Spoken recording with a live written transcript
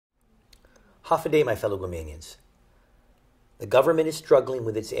Half a day, my fellow Guamanians. The government is struggling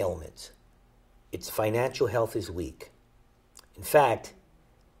with its ailments. Its financial health is weak. In fact,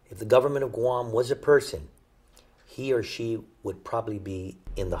 if the government of Guam was a person, he or she would probably be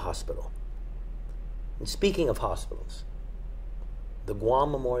in the hospital. And speaking of hospitals, the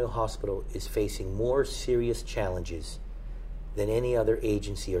Guam Memorial Hospital is facing more serious challenges than any other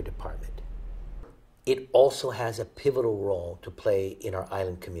agency or department. It also has a pivotal role to play in our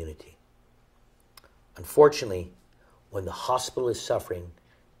island community. Unfortunately, when the hospital is suffering,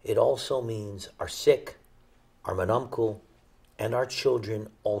 it also means our sick, our manamkul, and our children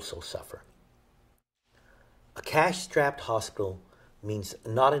also suffer. A cash-strapped hospital means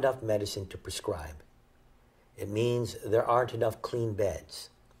not enough medicine to prescribe. It means there aren't enough clean beds.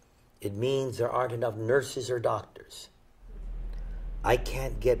 It means there aren't enough nurses or doctors. I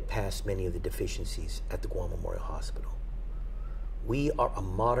can't get past many of the deficiencies at the Guam Memorial Hospital. We are a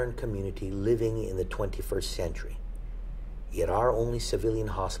modern community living in the 21st century, yet our only civilian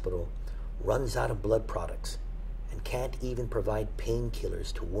hospital runs out of blood products and can't even provide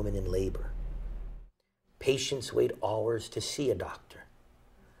painkillers to women in labor. Patients wait hours to see a doctor.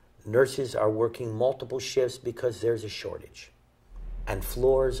 Nurses are working multiple shifts because there's a shortage, and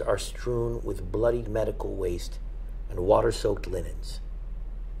floors are strewn with bloodied medical waste and water-soaked linens.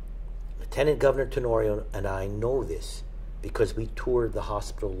 Lieutenant Governor Tenorio and I know this because we toured the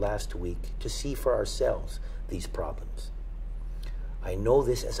hospital last week to see for ourselves these problems. I know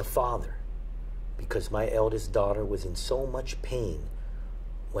this as a father because my eldest daughter was in so much pain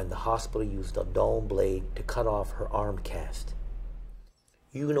when the hospital used a dull blade to cut off her arm cast.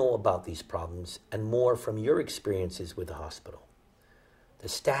 You know about these problems and more from your experiences with the hospital. The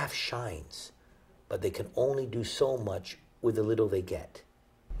staff shines, but they can only do so much with the little they get.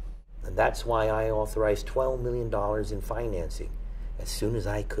 And that's why I authorized $12 million in financing as soon as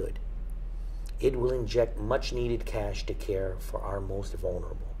I could. It will inject much needed cash to care for our most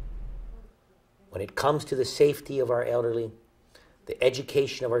vulnerable. When it comes to the safety of our elderly, the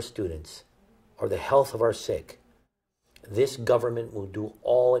education of our students, or the health of our sick, this government will do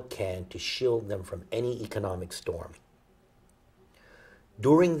all it can to shield them from any economic storm.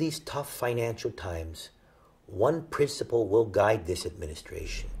 During these tough financial times, one principle will guide this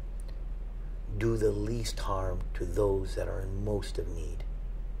administration: do the least harm to those that are in most of need.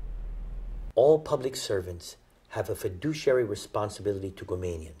 All public servants have a fiduciary responsibility to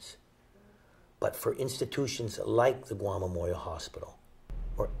Guamanians. But for institutions like the Guam Memorial Hospital,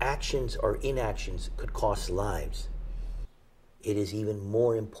 where actions or inactions could cost lives, it is even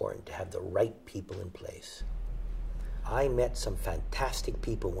more important to have the right people in place. I met some fantastic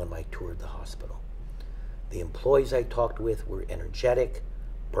people when I toured the hospital. The employees I talked with were energetic,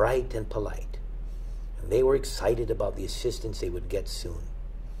 bright, and polite. And they were excited about the assistance they would get soon,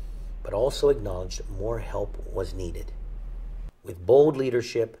 but also acknowledged more help was needed. With bold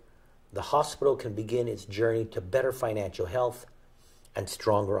leadership, the hospital can begin its journey to better financial health and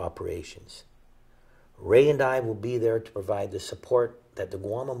stronger operations. Ray and I will be there to provide the support that the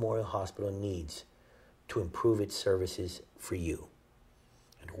Guam Memorial Hospital needs to improve its services for you.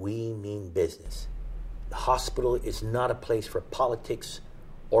 And we mean business. The hospital is not a place for politics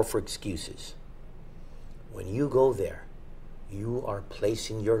or for excuses. When you go there, you are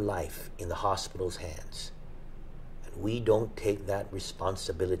placing your life in the hospital's hands. And we don't take that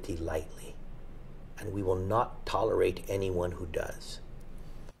responsibility lightly. And we will not tolerate anyone who does.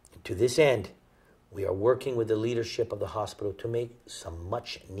 And to this end, we are working with the leadership of the hospital to make some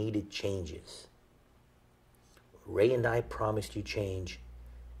much needed changes. Ray and I promised you change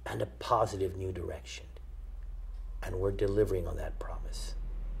and a positive new direction. And we're delivering on that promise.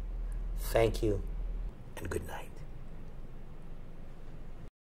 Thank you and good night.